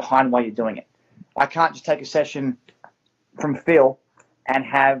reason behind why you're doing it. I can't just take a session from Phil and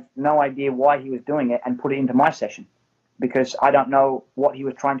have no idea why he was doing it and put it into my session, because I don't know what he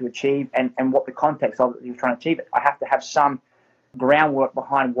was trying to achieve and what the context of it he was trying to achieve it. I have to have some groundwork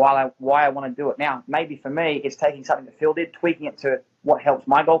behind why I want to do it. Now, maybe for me, it's taking something that Phil did, tweaking it to what helps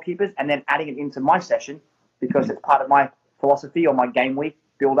my goalkeepers, and then adding it into my session because it's part of my philosophy or my game week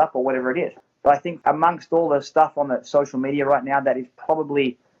build up or whatever it is. But I think amongst all the stuff on the social media right now that is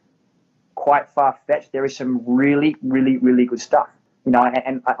probably quite far-fetched, there is some really, really, really good stuff.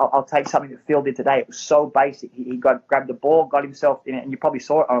 And I'll take something that Phil did today. It was so basic. He grabbed the ball, got himself in it, and you probably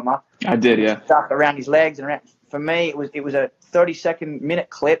saw it, Omar. I did, yeah. Stuff around his legs and around. For me, it was a 30-second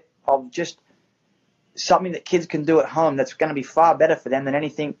clip of just something that kids can do at home that's going to be far better for them than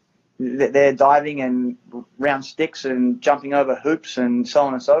anything that they're diving and round sticks and jumping over hoops and so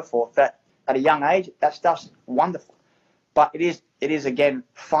on and so forth. That at a young age, that stuff's wonderful. But it is again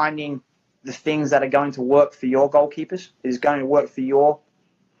finding the things that are going to work for your goalkeepers. It is going to work for your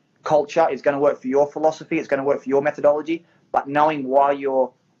culture. It's going to work for your philosophy. It's going to work for your methodology. But knowing why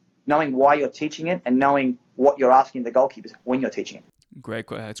you're teaching it and knowing what you're asking the goalkeepers when you're teaching it. Great.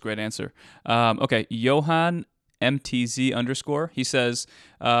 That's a great answer. Okay. Johan MTZ_. He says,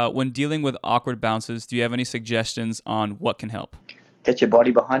 when dealing with awkward bounces, do you have any suggestions on what can help? Get your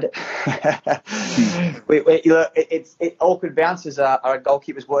body behind it. Awkward bounces are a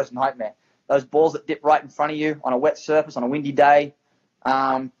goalkeeper's worst nightmare. Those balls that dip right in front of you on a wet surface on a windy day.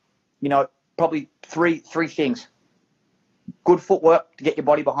 Probably three things. Good footwork to get your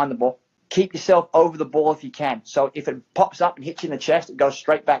body behind the ball. Keep yourself over the ball if you can. So if it pops up and hits you in the chest, it goes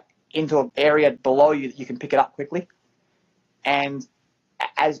straight back into an area below you that you can pick it up quickly. And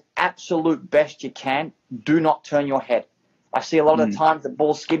as absolute best you can, do not turn your head. I see a lot of the times the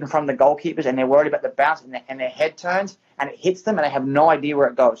ball's skid in front of the goalkeepers and they're worried about the bounce and their head turns and it hits them and they have no idea where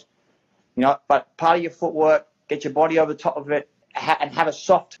it goes. But part of your footwork, get your body over the top of it and have a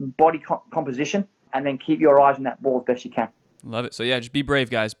soft body composition and then keep your eyes on that ball as best you can. Love it. So, yeah, just be brave,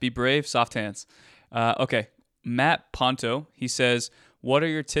 guys. Be brave, soft hands. Okay, Matt Ponto, he says, what are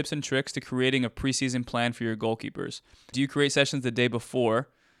your tips and tricks to creating a preseason plan for your goalkeepers? Do you create sessions the day before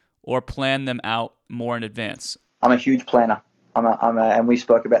or plan them out more in advance? I'm a huge planner. And we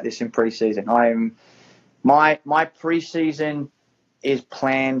spoke about this in preseason. My preseason is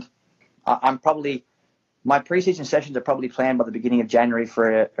planned. My preseason sessions are probably planned by the beginning of January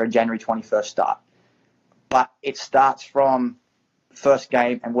for a January 21st start. But it starts from first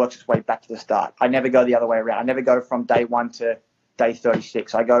game and works its way back to the start. I never go the other way around. I never go from day 1 to day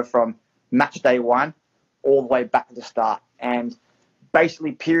 36. I go from match day 1 all the way back to the start and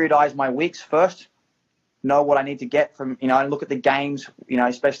basically periodize my weeks first, know what I need to get from, and look at the games,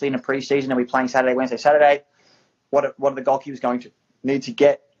 especially in the preseason. Are we playing Saturday, Wednesday, Saturday? What are the goalkeepers going to need to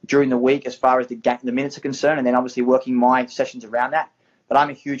get during the week as far as the minutes are concerned? And then obviously working my sessions around that. But I'm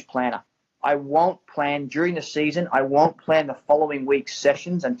a huge planner. I won't plan during the season. I won't plan the following week's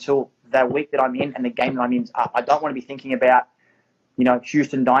sessions until that week that I'm in and the game that I'm in is up. I don't want to be thinking about,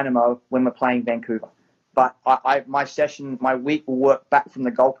 Houston Dynamo when we're playing Vancouver. But my week will work back from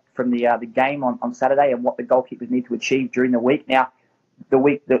the game on Saturday and what the goalkeepers need to achieve during the week. Now, the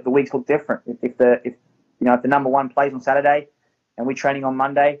weeks look different. If the number 1 plays on Saturday and we're training on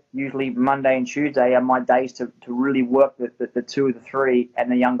Monday, usually Monday and Tuesday are my days to really work the 2 or the 3 and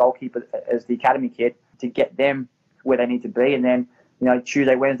the young goalkeeper as the academy kid to get them where they need to be. And then,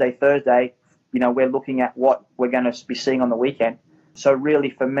 Tuesday, Wednesday, Thursday, we're looking at what we're going to be seeing on the weekend. So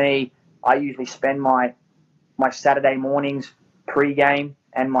really for me, I usually spend my Saturday mornings pre-game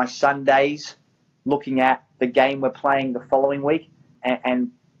and my Sundays looking at the game we're playing the following week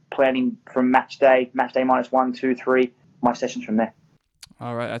and planning from match day -1, 2, 3, my sessions from there.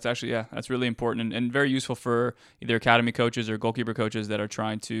 All right. That's really important and very useful for either academy coaches or goalkeeper coaches that are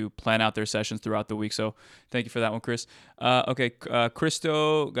trying to plan out their sessions throughout the week. So thank you for that one, Chris.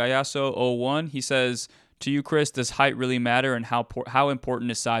 Cristo Gallaso 01, he says, to you, Chris, does height really matter and how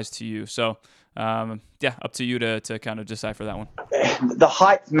important is size to you? So, up to you to kind of decide for that one. The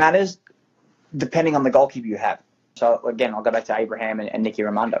height matters depending on the goalkeeper you have. So, again, I'll go back to Abraham and Nicky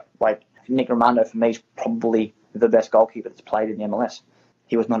Raimondo. Like, Nick Raimondo, for me, is probably the best goalkeeper that's played in the MLS.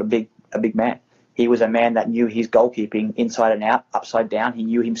 He was not a big man. He was a man that knew his goalkeeping inside and out, upside down. He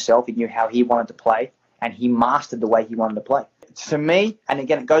knew himself. He knew how he wanted to play, and he mastered the way he wanted to play. To me, and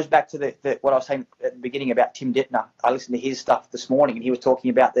again, it goes back to what I was saying at the beginning about Tim Dittner. I listened to his stuff this morning, and he was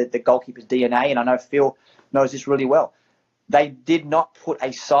talking about the goalkeeper's DNA, and I know Phil knows this really well. They did not put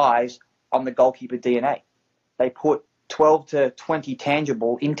a size on the goalkeeper DNA. They put 12 to 20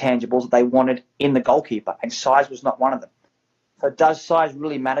 intangibles that they wanted in the goalkeeper, and size was not one of them. So does size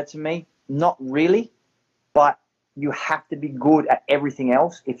really matter to me? Not really, but you have to be good at everything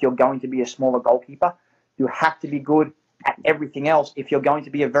else if you're going to be a smaller goalkeeper. You have to be good at everything else if you're going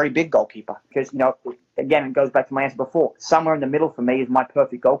to be a very big goalkeeper. Because, again, it goes back to my answer before. Somewhere in the middle for me is my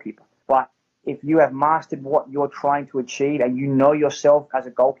perfect goalkeeper. But if you have mastered what you're trying to achieve and you know yourself as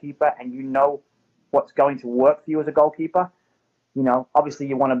a goalkeeper and you know what's going to work for you as a goalkeeper, obviously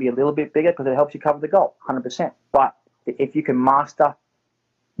you want to be a little bit bigger because it helps you cover the goal, 100%. But if you can master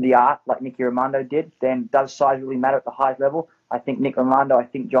the art like Nicky Raimondo did, then does size really matter at the highest level? I think Nick Raimondo, I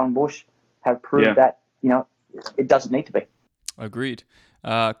think John Bush have proved that, it doesn't need to be. Agreed.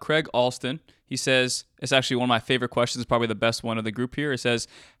 Craig Alston, he says, it's actually one of my favorite questions, probably the best one of the group here. It says,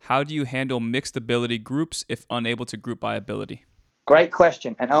 how do you handle mixed ability groups if unable to group by ability? Great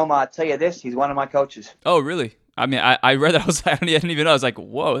question. And Omar, I'll tell you this, he's one of my coaches. Oh, really? I mean, I read that. I didn't even know. I was like,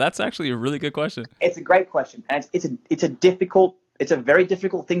 whoa, that's actually a really good question. It's a great question. And it's a very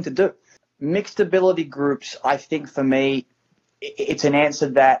difficult thing to do. Mixed ability groups, I think for me, it's an answer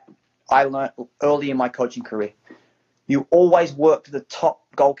that I learned early in my coaching career. You always work to the top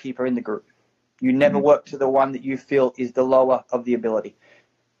goalkeeper in the group. You never work to the one that you feel is the lower of the ability.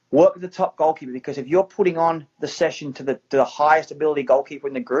 Work with the top goalkeeper, because if you're putting on the session to the highest ability goalkeeper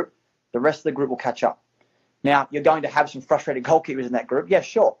in the group, the rest of the group will catch up. Now, you're going to have some frustrated goalkeepers in that group. Yeah,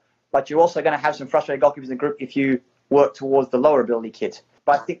 sure. But you're also going to have some frustrated goalkeepers in the group if you work towards the lower ability kids.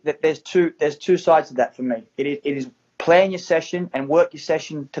 But I think that there's two sides to that for me. It is plan your session and work your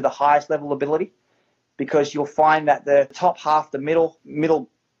session to the highest level ability, because you'll find that the top half, the middle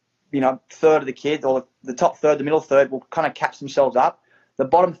third of the kids, or the top third, the middle third will kind of catch themselves up. The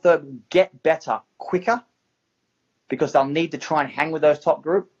bottom third will get better quicker because they'll need to try and hang with those top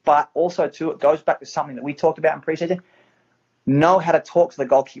group. But also, too, it goes back to something that we talked about in preseason. know how to talk to the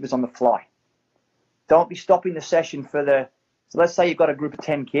goalkeepers on the fly. Don't be stopping the session so let's say you've got a group of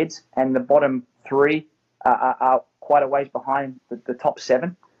 10 kids and the bottom 3 are quite a ways behind the top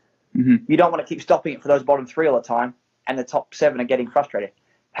 7. Mm-hmm. You don't want to keep stopping it for those bottom 3 all the time and the top 7 are getting frustrated.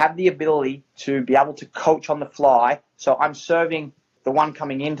 Have the ability to be able to coach on the fly. So I'm serving the one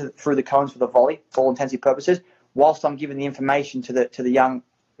coming in through the cones for the volley, for all intents and purposes, whilst I'm giving the information to the young,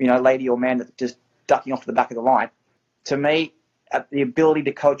 lady or man that's just ducking off to the back of the line. To me, the ability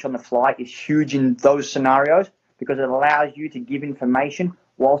to coach on the fly is huge in those scenarios because it allows you to give information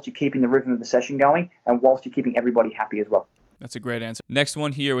whilst you're keeping the rhythm of the session going and whilst you're keeping everybody happy as well. That's a great answer. Next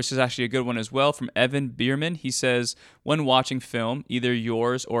one here, which is actually a good one as well, from Evan Bierman. He says, when watching film, either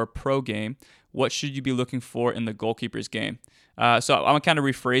yours or a pro game, what should you be looking for in the goalkeeper's game? So I'm going to kind of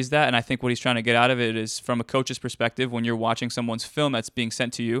rephrase that, and I think what he's trying to get out of it is from a coach's perspective, when you're watching someone's film that's being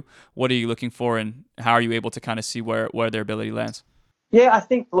sent to you, what are you looking for and how are you able to kind of see where their ability lands? Yeah, I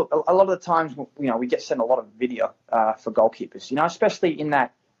think, look, a lot of the times, we get sent a lot of video for goalkeepers, especially in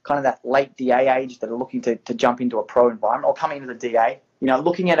that kind of that late DA age that are looking to jump into a pro environment or coming into the DA.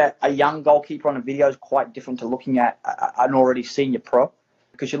 Looking at a young goalkeeper on a video is quite different to looking at an already senior pro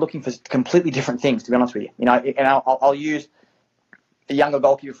because you're looking for completely different things, to be honest with you. And I'll use a younger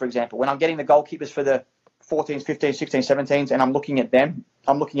goalkeeper, for example. When I'm getting the goalkeepers for the 14s, 15s, 16s, 17s, and I'm looking at them,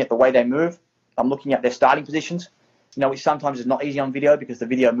 I'm looking at the way they move, I'm looking at their starting positions, which sometimes is not easy on video because the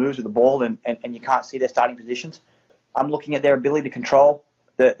video moves with the ball and you can't see their starting positions. I'm looking at their ability to control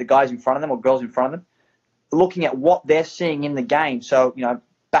the guys in front of them or girls in front of them, looking at what they're seeing in the game. So,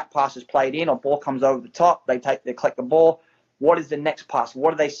 back pass is played in or ball comes over the top, they collect the ball. What is the next pass?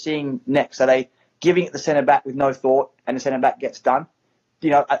 What are they seeing next? Are they giving it to the centre-back with no thought and the centre-back gets done?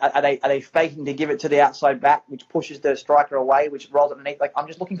 Are they faking to give it to the outside back, which pushes the striker away, which rolls underneath? I'm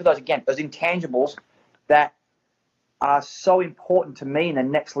just looking for those intangibles that are so important to me in the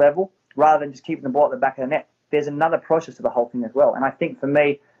next level rather than just keeping the ball at the back of the net. There's another process to the whole thing as well. And I think for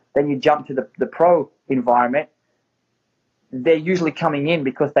me, then you jump to the pro environment, they're usually coming in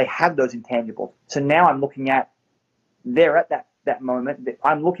because they have those intangibles. So now I'm looking at, they're at that moment,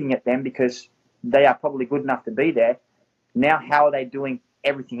 I'm looking at them because they are probably good enough to be there. Now, how are they doing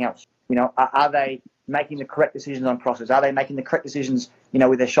everything else? Are they making the correct decisions on crosses? Are they making the correct decisions,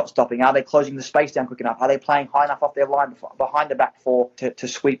 with their shot stopping? Are they closing the space down quick enough? Are they playing high enough off their line behind the back four to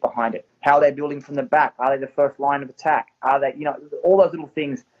sweep behind it? How are they building from the back? Are they the first line of attack? Are they, all those little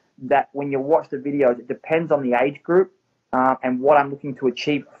things that when you watch the videos, it depends on the age group and what I'm looking to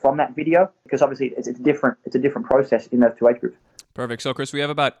achieve from that video, because obviously it's a different process in those two age groups. Perfect. So, Chris, we have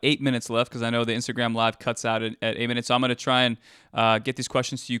about 8 minutes left because I know the Instagram Live cuts out at 8 minutes. So I'm going to try and get these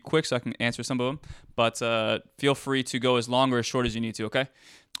questions to you quick so I can answer some of them. But feel free to go as long or as short as you need to, okay?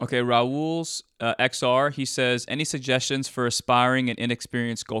 Okay, Raul's XR, he says, any suggestions for aspiring and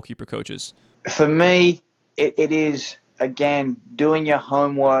inexperienced goalkeeper coaches? For me, it is, again, doing your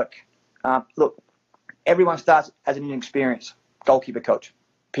homework. Look, everyone starts as an inexperienced goalkeeper coach,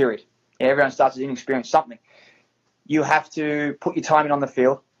 period. Everyone starts as inexperienced something. You have to put your time in on the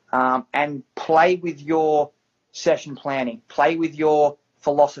field and play with your session planning, play with your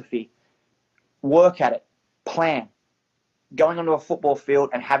philosophy, work at it, plan. Going onto a football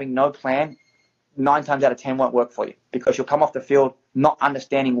field and having no plan, 9 times out of 10 won't work for you because you'll come off the field not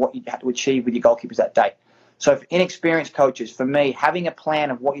understanding what you have to achieve with your goalkeepers that day. So for inexperienced coaches, for me, having a plan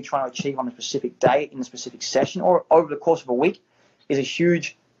of what you're trying to achieve on a specific day, in a specific session, or over the course of a week is a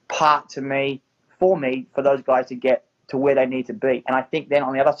huge part for those guys to get to where they need to be. And I think then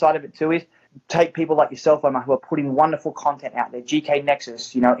on the other side of it too is take people like yourself, Omar, who are putting wonderful content out there, GK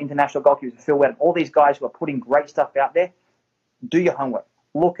Nexus, international goalkeepers, Phil Wetton, all these guys who are putting great stuff out there. Do your homework,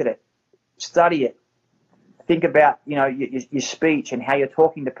 look at it, study it, think about, your speech and how you're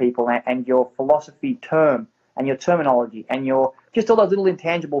talking to people and your philosophy term and your terminology and your just all those little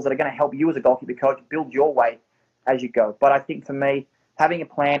intangibles that are going to help you as a goalkeeper coach build your way as you go. But I think for me, having a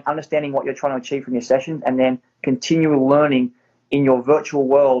plan, understanding what you're trying to achieve from your sessions, and then continually learning in your virtual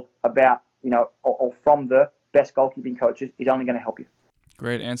world about, or from the best goalkeeping coaches is only going to help you.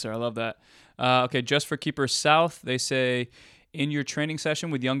 Great answer. I love that. Okay, Just for Keepers South, they say, in your training session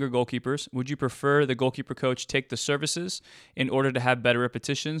with younger goalkeepers, would you prefer the goalkeeper coach take the services in order to have better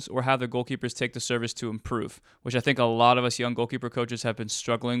repetitions or have the goalkeepers take the service to improve? Which I think a lot of us young goalkeeper coaches have been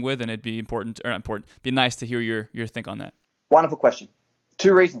struggling with, and it'd be be nice to hear your think on that. Wonderful question.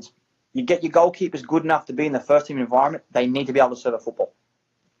 2 reasons. You get your goalkeepers good enough to be in the first team environment, they need to be able to serve a football.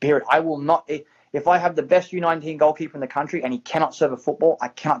 Period. I will not, if I have the best U19 goalkeeper in the country and he cannot serve a football, I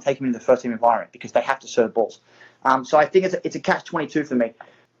cannot take him into the first team environment because they have to serve balls. So I think it's a catch-22 for me.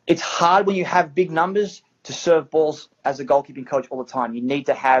 It's hard when you have big numbers to serve balls as a goalkeeping coach all the time. You need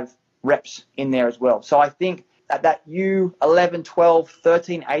to have reps in there as well. So I think at that U11, 12,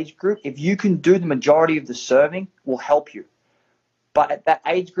 13 age group, if you can do the majority of the serving, will help you. But at that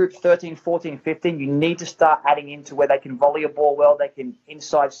age group, 13, 14, 15, you need to start adding into where they can volley a ball well, they can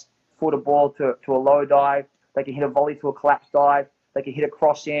inside foot a ball to a low dive, they can hit a volley to a collapse dive, they can hit a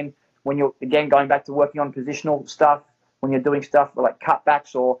cross in. When you're, again, going back to working on positional stuff, when you're doing stuff like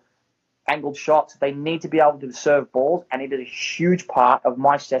cutbacks or angled shots, they need to be able to serve balls, and it is a huge part of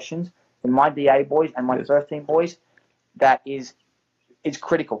my sessions and my DA boys and my first team boys. That is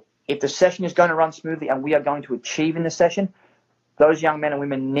critical. If the session is going to run smoothly and we are going to achieve in the session, those young men and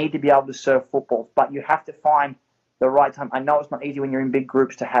women need to be able to serve footballs, but you have to find the right time. I know it's not easy when you're in big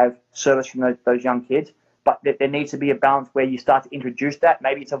groups to have service from those young kids, but there needs to be a balance where you start to introduce that.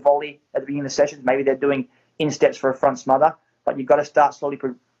 Maybe it's a volley at the beginning of the sessions. Maybe they're doing insteps for a front smother, but you've got to start slowly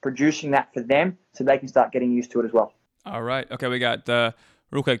producing that for them so they can start getting used to it as well. All right. Okay, we got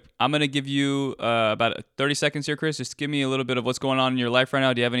real quick. I'm going to give you about 30 seconds here, Chris. Just give me a little bit of what's going on in your life right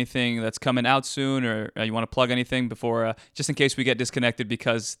now. Do you have anything that's coming out soon, or you want to plug anything before, just in case we get disconnected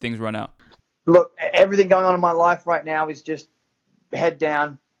because things run out? Look, everything going on in my life right now is just head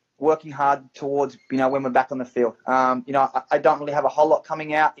down, working hard towards, when we're back on the field. I don't really have a whole lot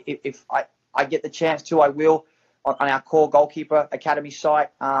coming out. If I get the chance to, I will. On our Core Goalkeeper Academy site,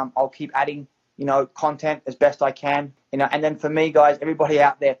 I'll keep adding, content as best I can. And then for me, guys, everybody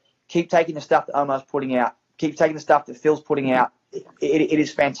out there, keep taking the stuff that Omar's putting out. Keep taking the stuff that Phil's putting out. It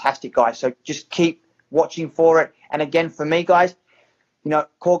is fantastic, guys. So just keep watching for it. And again, for me, guys,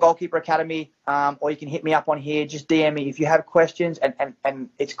 Core Goalkeeper Academy, or you can hit me up on here. Just DM me if you have questions, and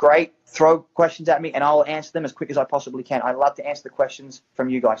it's great. Throw questions at me, and I'll answer them as quick as I possibly can. I love to answer the questions from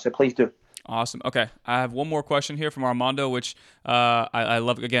you guys, so please do. Awesome. Okay, I have one more question here from Armando, which I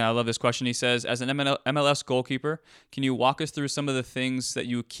love. Again, I love this question. He says, as an MLS goalkeeper, can you walk us through some of the things that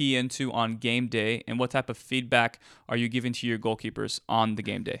you key into on game day, and what type of feedback are you giving to your goalkeepers on the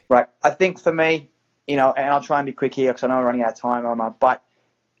game day? Right. I think for me, and I'll try and be quick here because I know I'm running out of time, Omar, but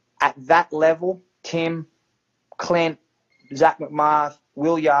at that level, Tim, Clint, Zach McMath,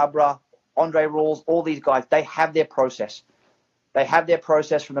 Will Yarbrough, Andre Rules, all these guys, they have their process. They have their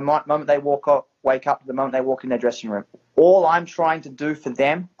process from the moment they wake up to the moment they walk in their dressing room. All I'm trying to do for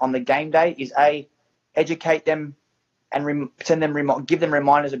them on the game day is, educate them and give them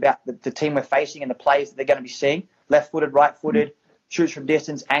reminders about the team we're facing and the players that they're going to be seeing, left-footed, right-footed, shoots from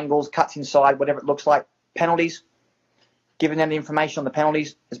distance, angles, cuts inside, whatever it looks like, penalties, giving them the information on the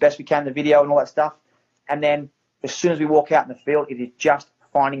penalties as best we can, the video and all that stuff. And then as soon as we walk out in the field, it is just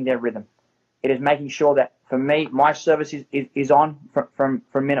finding their rhythm. It is making sure that, for me, my service is on from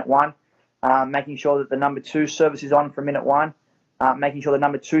minute one, making sure that the number 2 service is on from minute one, making sure the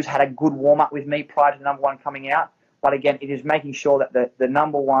number 2's had a good warm-up with me prior to the number 1 coming out. But again, it is making sure that the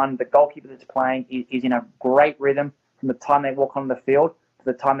number 1, the goalkeeper that's playing, is in a great rhythm from the time they walk on the field to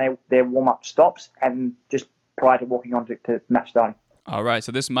the time their warm-up stops, and just prior to walking on to match starting. All right,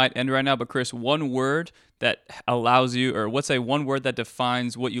 so this might end right now, but Chris, one word that allows you, or what's one word that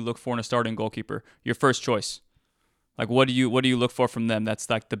defines what you look for in a starting goalkeeper? Your first choice. Like, what do you look for from them? That's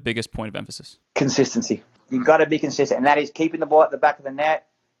like the biggest point of emphasis. Consistency. You've got to be consistent, and that is keeping the ball at the back of the net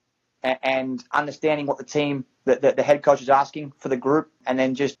and understanding what the team, the head coach is asking for the group, and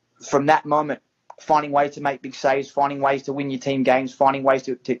then just from that moment, finding ways to make big saves, finding ways to win your team games, finding ways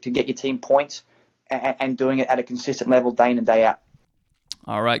to get your team points, and doing it at a consistent level day in and day out.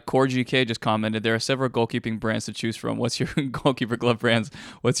 All right, Core GK just commented, there are several goalkeeping brands to choose from. What's your goalkeeper glove brands?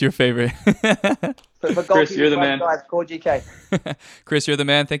 What's your favorite? For Chris, you're the man. Guys, Core GK. Chris, you're the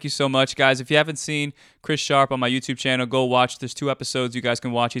man. Thank you so much, guys. If you haven't seen Chris Sharp on my YouTube channel, go watch. There's 2 episodes you guys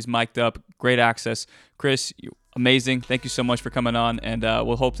can watch. He's mic'd up. Great access. Chris, amazing. Thank you so much for coming on, and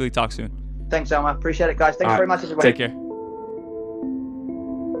we'll hopefully talk soon. Thanks, Omar. Appreciate it, guys. Thanks very much, everybody. Take care.